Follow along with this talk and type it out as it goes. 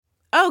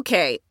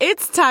Okay,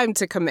 it's time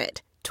to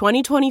commit.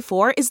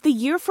 2024 is the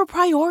year for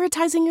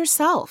prioritizing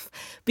yourself.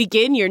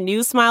 Begin your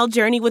new smile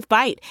journey with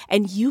Byte,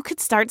 and you could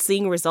start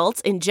seeing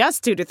results in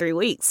just 2 to 3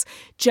 weeks.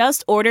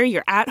 Just order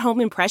your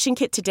at-home impression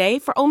kit today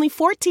for only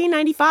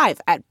 $14.95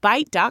 at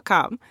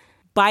Byte.com.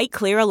 Byte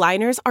Clear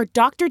aligners are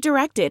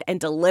doctor-directed and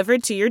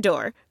delivered to your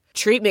door.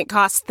 Treatment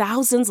costs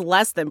thousands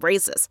less than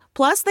braces.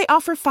 Plus, they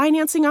offer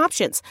financing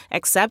options,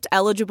 accept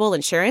eligible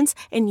insurance,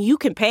 and you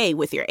can pay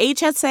with your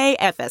HSA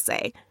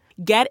FSA.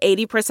 Get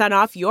 80%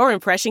 off your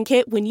impression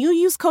kit when you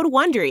use code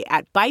WONDERY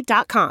at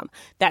Byte.com.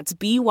 That's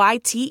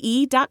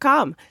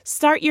BYTE.com.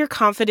 Start your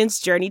confidence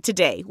journey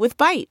today with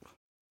Byte.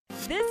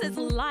 This is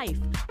Life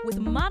with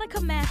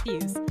Monica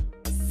Matthews.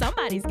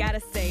 Somebody's got to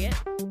say it.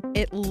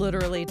 It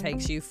literally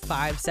takes you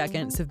 5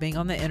 seconds of being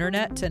on the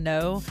internet to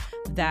know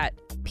that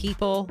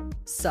people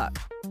suck.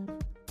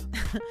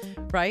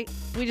 Right?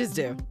 We just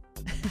do.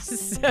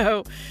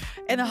 So,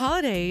 and the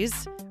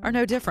holidays are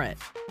no different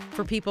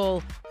for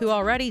people who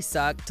already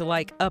suck to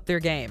up their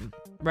game,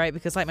 right?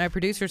 Because like my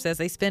producer says,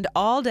 they spend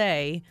all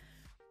day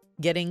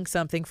getting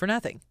something for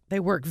nothing. They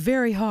work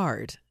very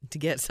hard to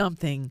get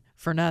something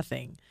for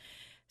nothing.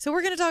 So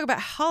we're going to talk about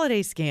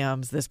holiday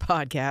scams this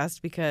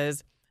podcast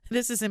because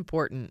this is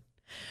important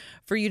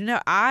for you to know.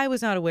 I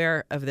was not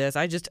aware of this.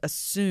 I just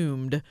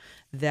assumed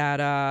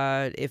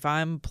that if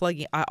I'm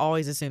plugging, I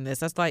always assume this.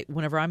 That's like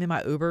whenever I'm in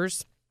my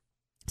Ubers,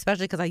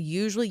 especially because I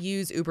usually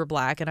use Uber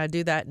Black, and I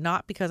do that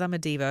not because I'm a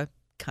diva,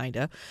 kind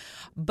of,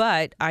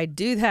 but I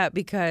do that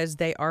because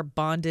they are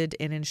bonded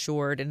and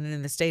insured, and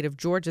in the state of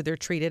Georgia, they're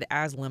treated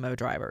as limo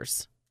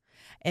drivers,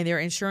 and their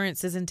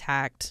insurance is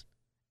intact,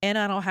 and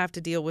I don't have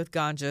to deal with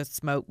ganja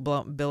smoke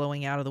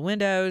billowing out of the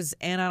windows,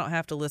 and I don't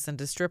have to listen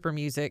to stripper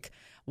music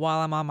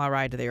while I'm on my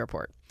ride to the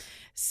airport.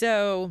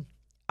 So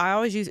I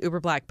always use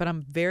Uber Black, but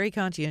I'm very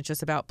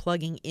conscientious about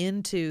plugging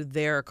into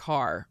their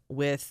car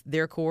with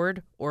their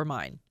cord or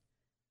mine,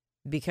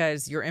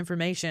 because your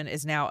information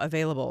is now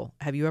available.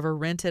 Have you ever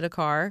rented a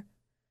car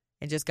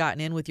and just gotten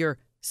in with your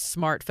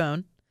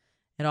smartphone,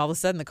 and all of a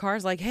sudden the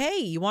car's like, hey,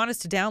 you want us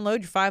to download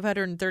your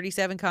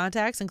 537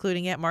 contacts,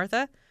 including Aunt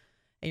Martha?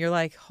 And you're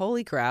like,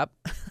 holy crap,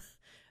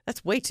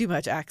 that's way too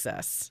much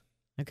access.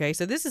 Okay,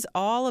 so this is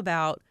all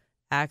about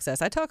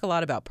access. I talk a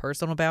lot about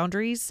personal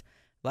boundaries,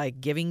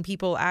 like giving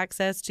people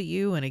access to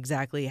you and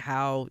exactly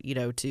how,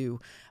 to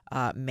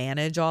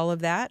manage all of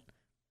that,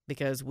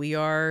 because we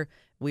are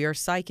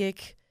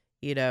psychic,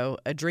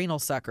 adrenal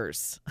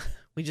suckers.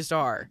 We just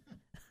are.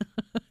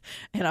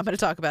 And I'm going to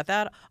talk about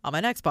that on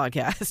my next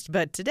podcast.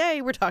 But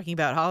today we're talking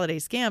about holiday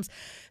scams.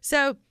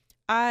 So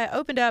I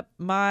opened up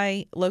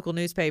my local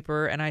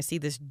newspaper and I see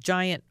this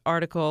giant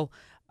article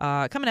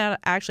coming out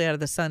of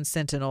the Sun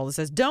Sentinel that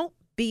says, "Don't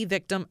be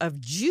victim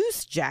of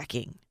juice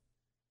jacking."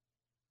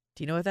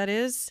 Do you know what that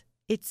is?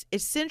 It's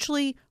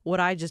essentially what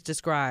I just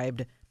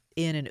described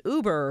in an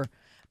Uber,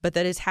 but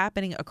that is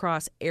happening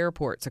across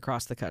airports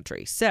across the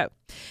country. So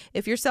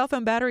if your cell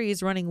phone battery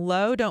is running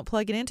low, don't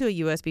plug it into a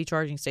USB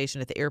charging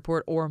station at the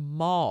airport or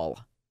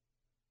mall.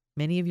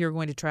 Many of you are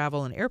going to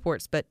travel in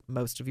airports, but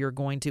most of you are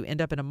going to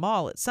end up in a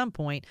mall at some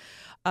point.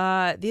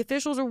 The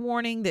officials are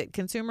warning that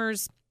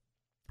consumers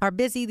are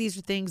busy. These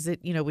are things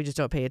that, we just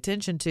don't pay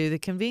attention to. The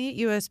convenient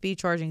USB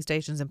charging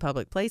stations in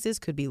public places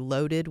could be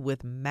loaded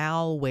with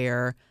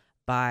malware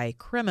by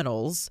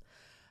criminals,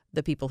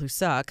 the people who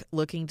suck,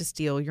 looking to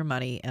steal your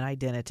money and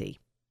identity.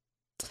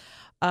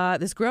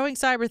 This growing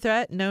cyber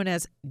threat, known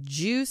as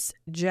juice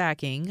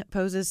jacking,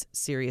 poses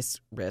serious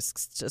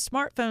risks to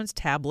smartphones,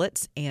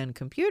 tablets, and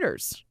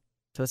computers.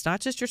 So it's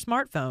not just your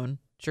smartphone,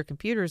 it's your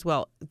computers.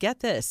 Well, get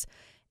this.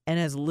 In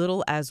as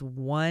little as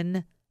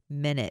 1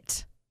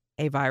 minute,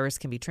 a virus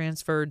can be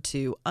transferred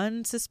to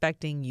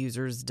unsuspecting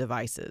users'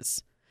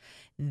 devices.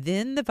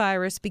 Then the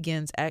virus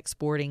begins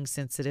exporting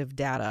sensitive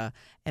data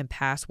and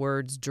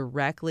passwords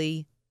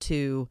directly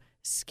to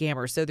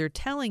scammers. So they're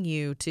telling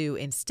you to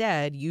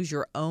instead use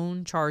your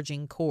own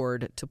charging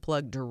cord to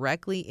plug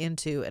directly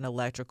into an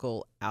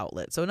electrical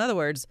outlet. So in other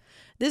words,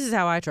 this is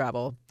how I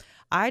travel.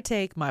 I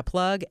take my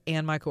plug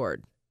and my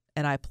cord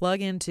and I plug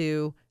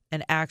into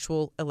an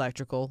actual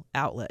electrical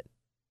outlet.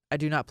 I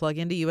do not plug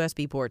into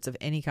USB ports of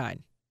any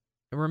kind.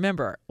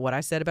 Remember what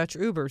I said about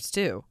your Ubers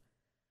too.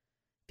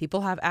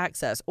 People have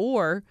access.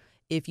 Or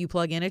if you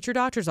plug in at your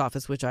doctor's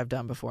office, which I've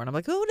done before, and I'm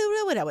like, oh,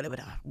 no,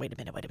 wait a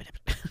minute.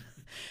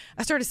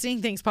 I started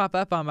seeing things pop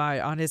up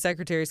on his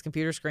secretary's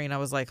computer screen. I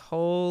was like,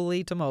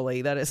 holy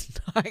tamale, that is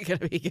not going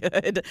to be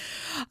good.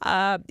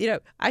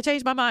 I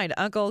changed my mind.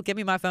 Uncle, give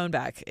me my phone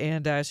back.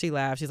 And she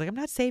laughed. She's like, I'm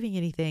not saving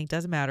anything.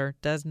 Doesn't matter.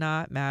 Does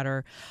not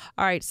matter.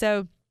 All right.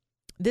 So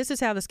this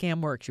is how the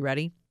scam works. You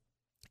ready?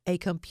 A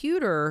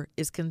computer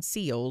is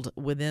concealed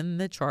within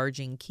the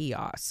charging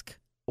kiosk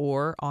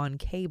or on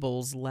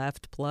cables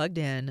left plugged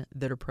in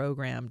that are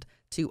programmed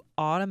to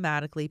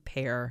automatically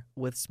pair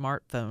with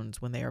smartphones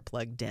when they are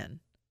plugged in.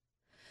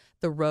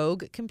 The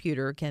rogue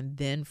computer can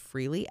then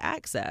freely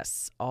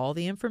access all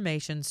the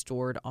information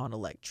stored on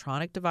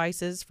electronic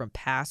devices, from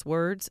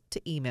passwords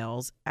to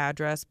emails,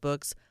 address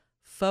books,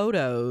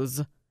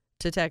 photos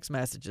to text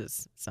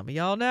messages. Some of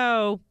y'all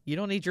know you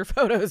don't need your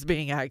photos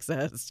being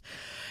accessed.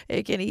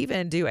 It can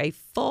even do a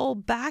full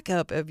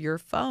backup of your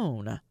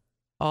phone,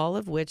 all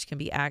of which can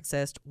be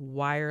accessed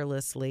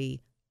wirelessly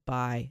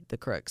by the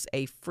crooks.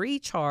 A free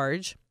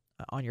charge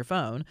on your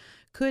phone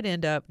could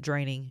end up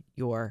draining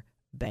your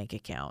bank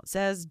account,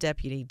 says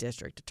Deputy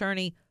District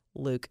Attorney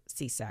Luke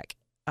Cisak.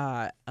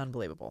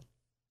 Unbelievable.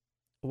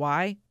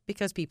 Why?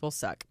 Because people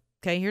suck.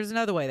 Okay, here's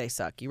another way they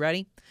suck. You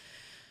ready?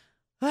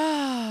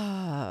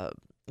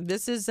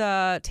 This is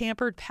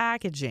tampered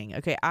packaging.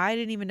 Okay, I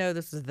didn't even know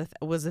this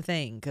was a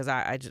thing because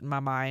my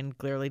mind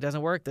clearly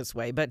doesn't work this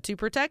way. But to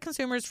protect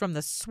consumers from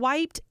the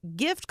swiped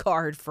gift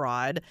card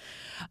fraud,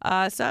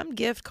 some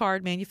gift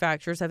card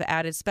manufacturers have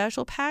added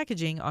special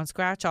packaging on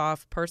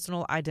scratch-off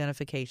personal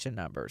identification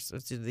numbers.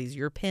 So these are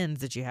your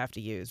PINs that you have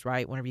to use,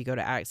 right, whenever you go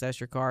to access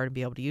your card and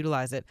be able to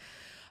utilize it.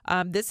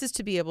 This is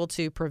to be able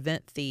to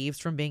prevent thieves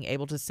from being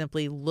able to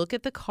simply look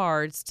at the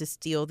cards to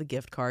steal the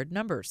gift card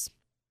numbers.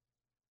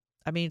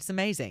 I mean, it's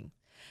amazing.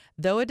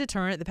 Though a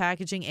deterrent, the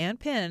packaging and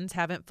pins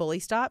haven't fully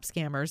stopped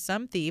scammers.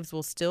 Some thieves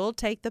will still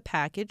take the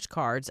packaged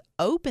cards,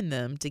 open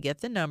them to get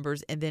the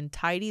numbers, and then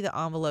tidy the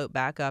envelope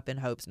back up in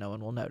hopes no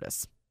one will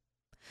notice.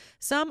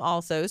 Some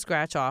also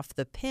scratch off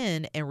the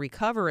pin and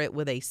recover it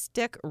with a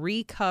sticker,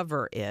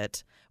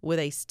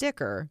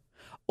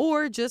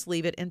 or just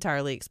leave it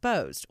entirely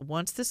exposed.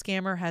 Once the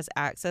scammer has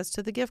access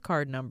to the gift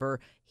card number,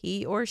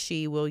 he or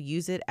she will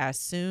use it as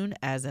soon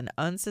as an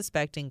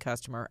unsuspecting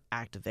customer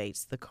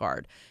activates the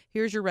card.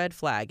 Here's your red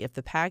flag. If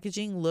the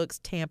packaging looks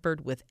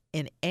tampered with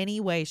in any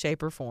way,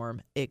 shape, or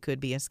form, it could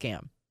be a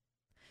scam.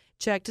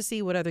 Check to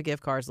see what other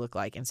gift cards look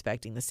like,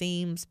 inspecting the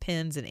seams,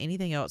 pins, and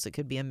anything else that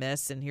could be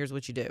amiss. And here's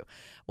what you do.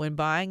 When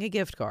buying a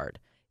gift card,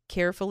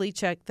 carefully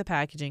check the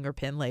packaging or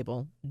pin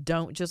label.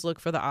 Don't just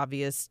look for the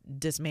obvious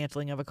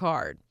dismantling of a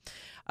card.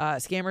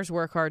 Scammers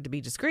work hard to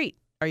be discreet.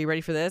 Are you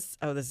ready for this?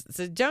 I love this.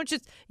 So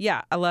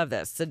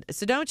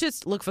don't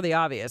just look for the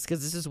obvious,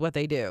 because this is what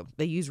they do.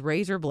 They use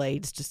razor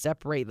blades to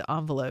separate the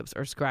envelopes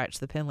or scratch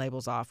the pin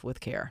labels off with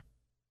care.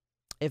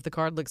 If the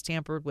card looks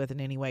tampered with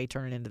in any way,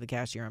 turn it into the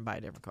cashier and buy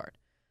a different card.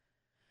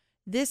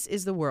 This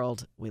is the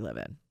world we live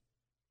in.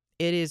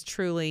 It is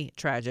truly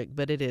tragic,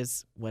 but it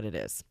is what it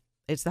is.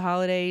 It's the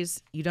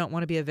holidays. You don't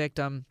want to be a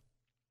victim.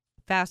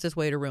 Fastest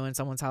way to ruin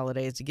someone's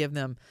holiday is to give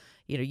them,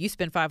 you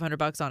spend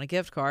 $500 on a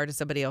gift card and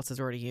somebody else has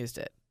already used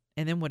it.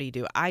 And then what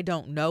do? I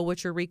don't know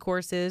what your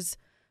recourse is.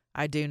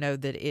 I do know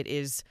that it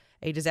is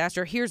a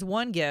disaster. Here's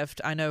one gift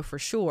I know for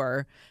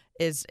sure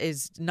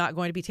is not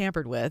going to be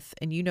tampered with,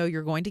 and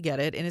you're going to get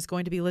it, and it's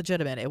going to be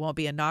legitimate. It won't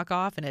be a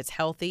knockoff, and it's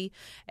healthy,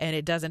 and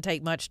it doesn't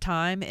take much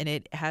time, and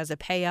it has a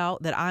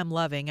payout that I'm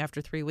loving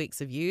after 3 weeks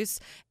of use.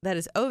 That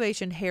is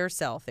Ovation Hair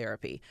Cell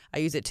Therapy. I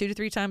use it 2 to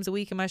 3 times a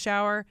week in my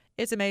shower.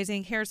 It's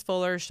amazing. Hair's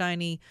fuller,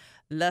 shiny,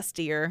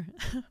 lustier,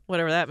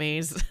 whatever that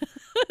means.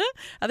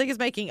 I think it's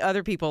making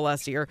other people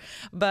lustier,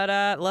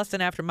 but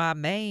lusting after my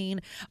mane.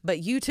 But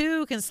you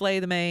too can slay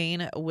the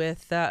mane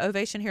with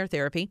Ovation Hair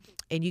Therapy,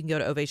 and you can go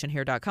to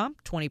ovationhair.com.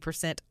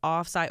 20%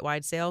 off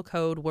site-wide sale.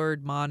 Code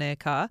word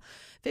Monica.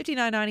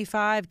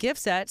 $59.95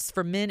 gift sets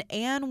for men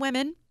and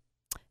women.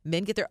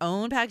 Men get their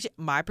own package.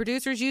 My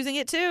producer's using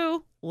it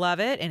too. Love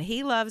it. And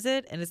he loves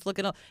it. And it's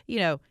looking,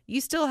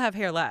 you still have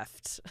hair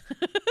left.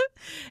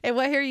 And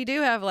what hair you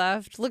do have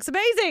left looks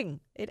amazing.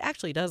 It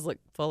actually does look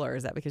fuller.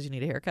 Is that because you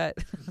need a haircut?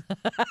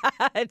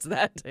 It's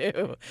that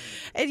too.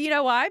 And you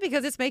know why?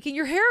 Because it's making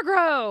your hair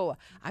grow.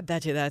 I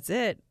bet you that's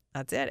it.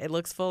 That's it. It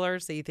looks fuller,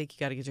 so you think you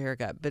got to get your hair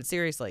cut. But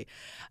seriously,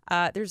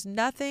 there's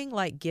nothing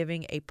like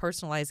giving a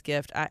personalized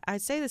gift. I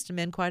say this to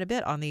men quite a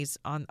bit on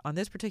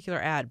this particular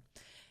ad.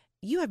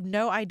 You have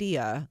no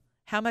idea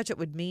how much it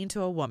would mean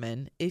to a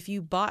woman if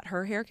you bought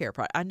her hair care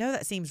product. I know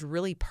that seems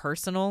really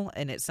personal,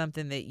 and it's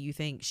something that you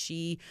think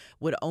she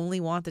would only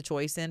want the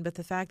choice in, but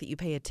the fact that you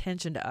pay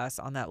attention to us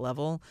on that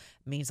level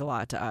means a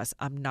lot to us.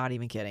 I'm not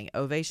even kidding.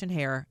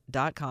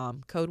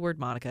 Ovationhair.com, code word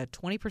Monica,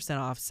 20%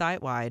 off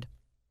site-wide.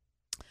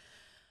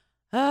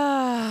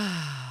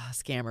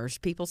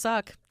 Scammers. People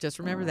suck. Just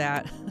remember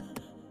that.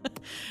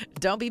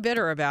 Don't be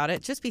bitter about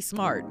it. Just be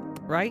smart,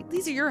 right?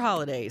 These are your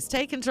holidays.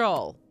 Take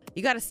control.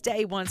 You got to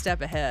stay one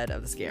step ahead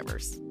of the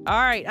scammers. All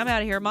right, I'm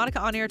out of here. Monica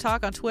On Air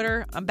Talk on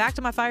Twitter. I'm back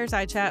to my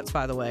fireside chats,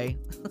 by the way.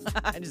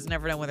 I just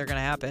never know when they're going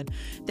to happen.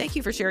 Thank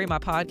you for sharing my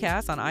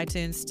podcast on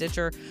iTunes,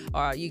 Stitcher.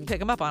 You can pick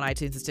them up on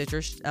iTunes and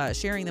Stitcher,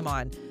 sharing them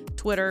on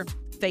Twitter,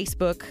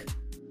 Facebook,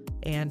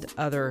 and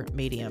other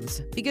mediums.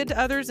 Be good to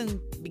others and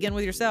begin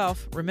with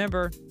yourself.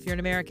 Remember, if you're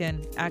an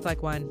American, act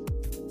like one.